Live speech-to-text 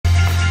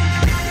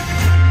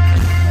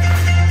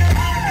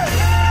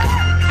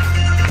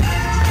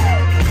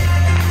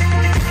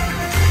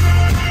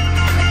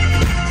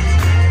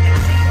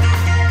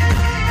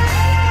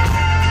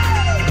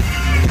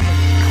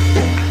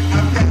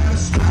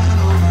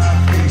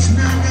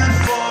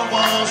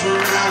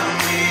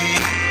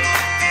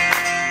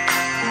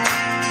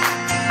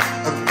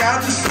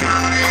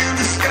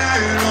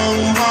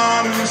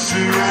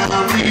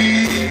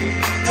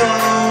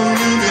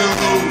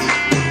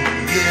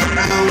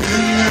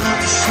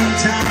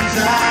Sometimes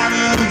I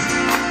lose,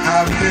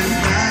 I've been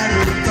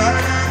battered, but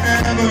I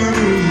never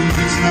lose.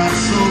 It's not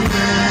so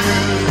bad.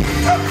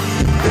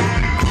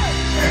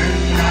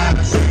 And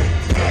I say,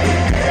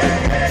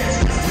 it's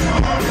just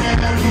an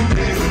ordinary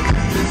day.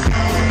 There's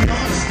no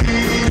much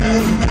state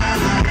of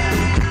mind.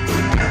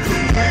 At the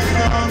end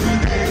of the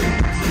day,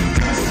 you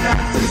just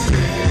have to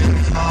say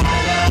it's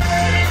alright.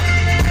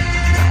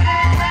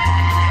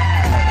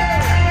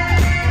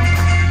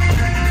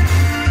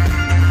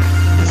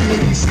 She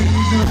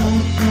sees the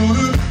whole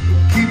corner,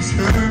 keeps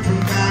her from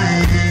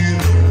dying.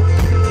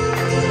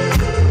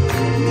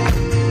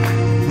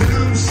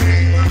 Well,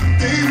 say what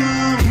they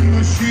want,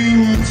 but she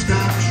won't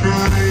stop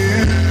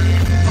trying.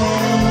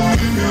 Oh,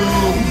 you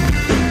know,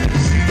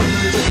 see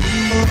the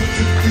symbol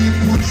to keep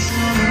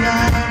pushing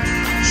around.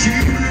 She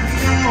would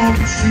fall,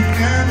 but she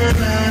never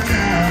lied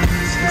down.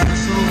 It's not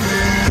so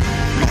bad.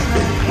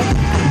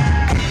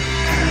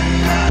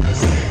 And I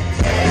say,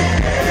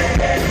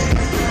 hey, it's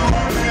just an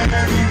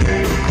ordinary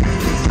day.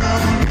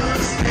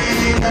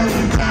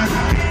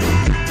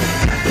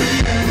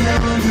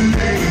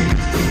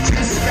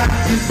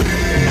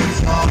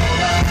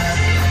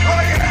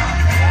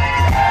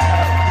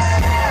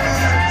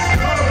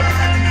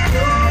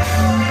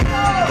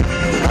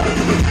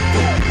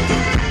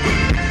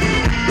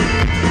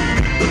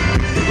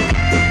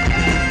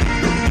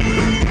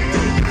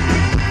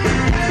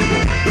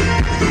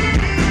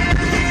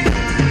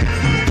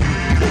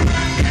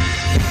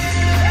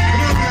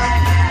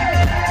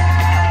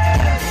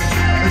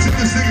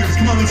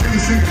 Come on, let's hear the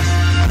singers.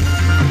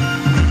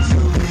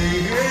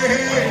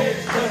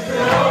 It's just an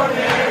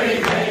ordinary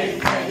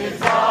day, and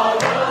it's all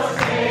a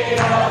state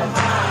of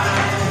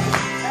mind.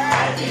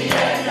 At the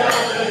end of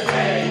the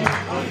day,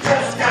 we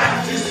just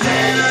got to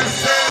say the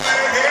same.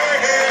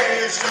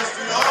 It's just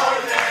an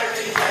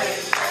ordinary day,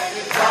 and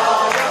it's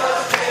all a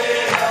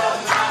state of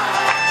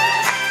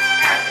mind.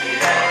 At the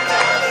end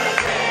of the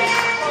day,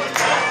 we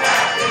just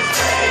got to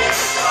say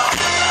it's all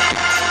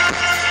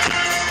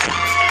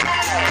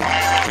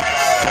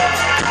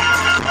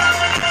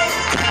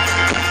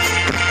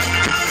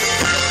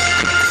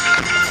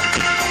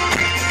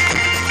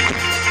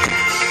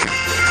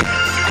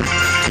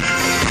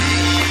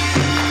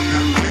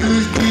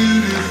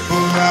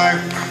right.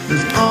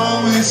 There's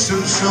always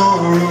some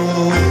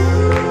sorrow.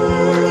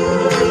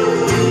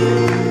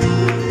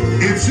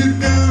 It's a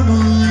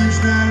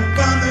double-edged knife,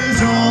 but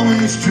there's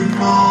always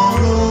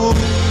tomorrow.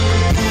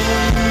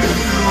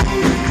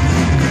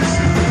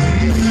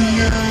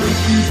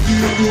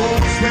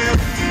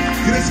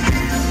 Let's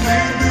keep the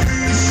flag that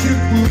the ship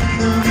will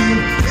love you.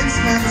 It's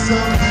not so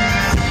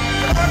bad.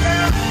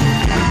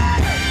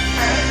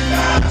 And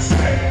I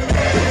say,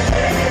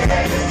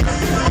 hey, it's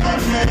just an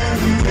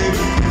ordinary day.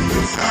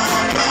 It's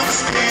all a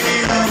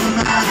state of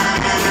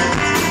mind.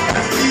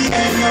 At the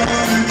end of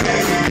the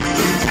day,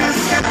 you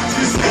just have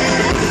to say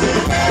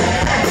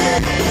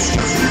it's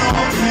just an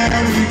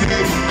ordinary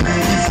day,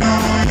 and it's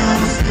all a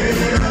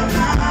state of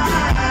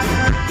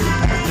mind.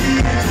 At the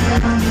end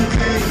of the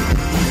day,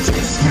 you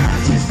just have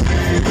to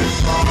say it's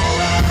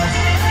alright.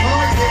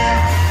 Oh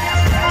yeah,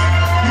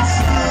 it's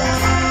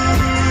alright.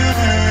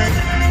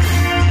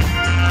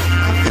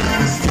 I've got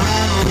a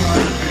smile on my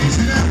face,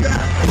 and I've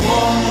got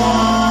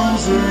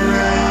walls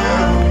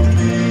around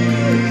me.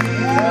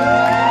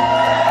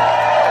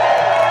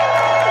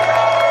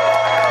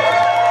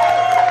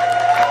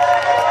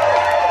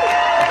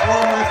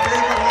 One of my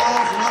favorite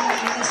walls in all the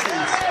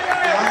instance.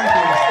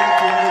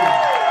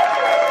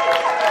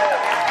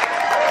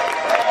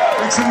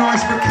 Make some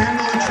noise for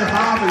Kendall and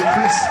Shahab and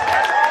Chris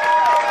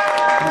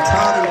and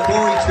Todd and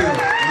Corey too.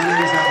 My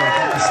name's Edward.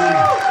 Hope to see you.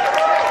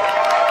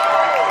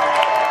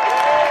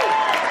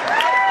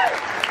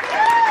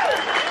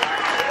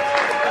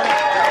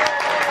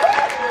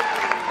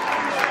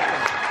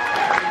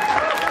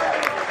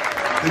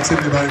 Thanks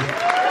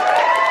everybody.